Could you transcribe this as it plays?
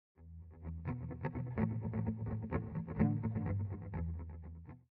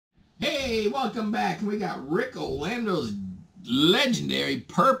Hey, welcome back. We got Rick Orlando's legendary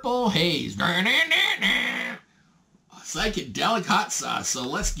Purple Haze. Psychedelic hot sauce. So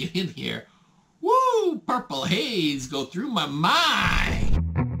let's get in here. Woo! Purple Haze go through my mind.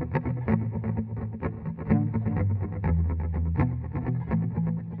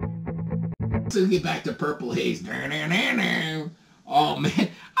 So get back to Purple Haze. Oh man, I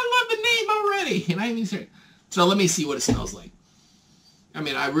love the name already. And I haven't even started. So let me see what it smells like. I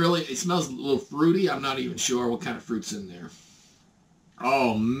mean, it smells a little fruity. I'm not even sure what kind of fruit's in there.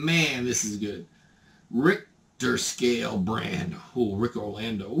 Oh, man, this is good. Richter scale brand. Oh, Rick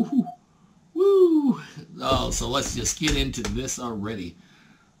Orlando. Ooh, woo. Oh, so let's just get into this already.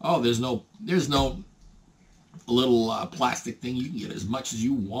 Oh, there's no little plastic thing. You can get as much as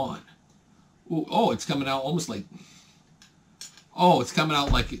you want. Ooh, oh, it's coming out almost like, it's coming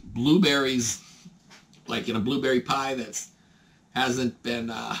out like blueberries, like in a blueberry pie that's hasn't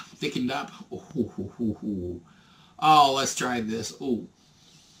been thickened up. Oh, let's try this. Oh.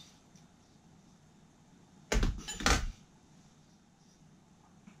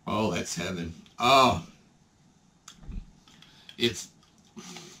 Oh, that's heaven. Oh. It's,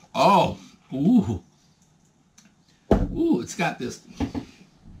 oh. Ooh. Ooh, it's got this,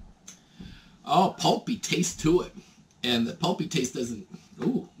 pulpy taste to it. And the pulpy taste doesn't,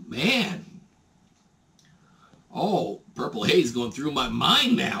 ooh, man. Oh, Purple Haze going through my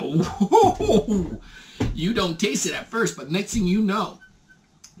mind now. Whoa. You don't taste it at first, but next thing you know,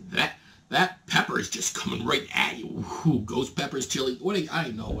 that pepper is just coming right at you. Ooh, ghost peppers, chili. I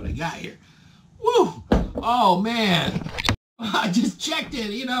know what I got here. Woo! Oh man, I just checked it.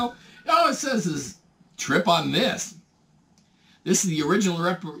 You know, all it says is trip on this. This is the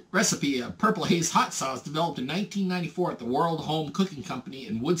original recipe of Purple Haze hot sauce developed in 1994 at the World Home Cooking Company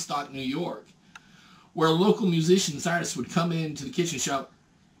in Woodstock, New York, where local musicians, artists would come into the kitchen and shout,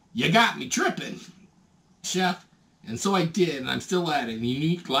 "You got me tripping, chef." And so I did, and I'm still at it. A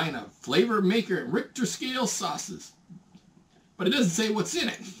unique line of flavor maker and Richter scale sauces. But it doesn't say what's in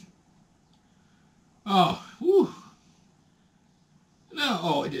it. Oh, whew. No,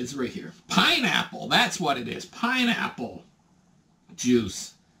 oh, it is right here. Pineapple, that's what it is. Pineapple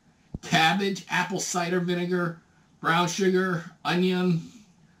juice. Cabbage, apple cider vinegar, brown sugar, onion,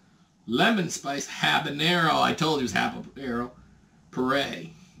 lemon spice, habanero. I told you it was habanero.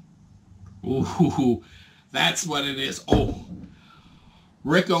 Puree. Ooh, that's what it is. Oh,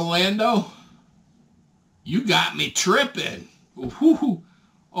 Rick Orlando, you got me tripping. Ooh,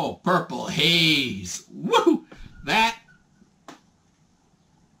 oh, Purple Haze. Woo, that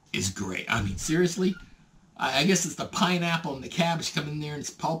is great. I mean, seriously, I guess it's the pineapple and the cabbage come in there and it's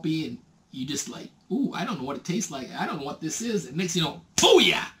pulpy and you just like, ooh, I don't know what it tastes like. I don't know what this is. It makes you know,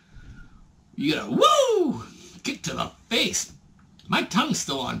 booyah. You get a woo kick to the face. My tongue's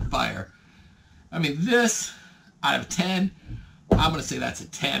still on fire. I mean, this out of 10, I'm going to say that's a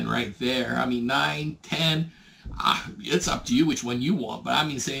 10 right there. I mean, 9, 10. It's up to you which one you want. But I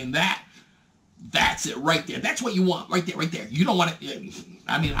mean, saying that's it right there. That's what you want right there, right there. You don't want it.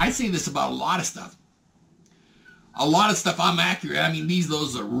 I mean, I say this about a lot of stuff. A lot of stuff I'm accurate. I mean,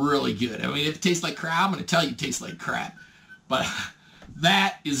 those are really good. I mean, if it tastes like crap, I'm going to tell you it tastes like crap. But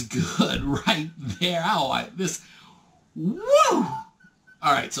that is good right there. Oh, woo!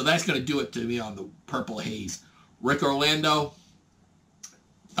 All right, so that's going to do it to me on the Purple Haze. Rick Orlando,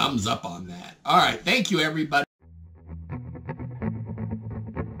 thumbs up on that. All right, thank you, everybody.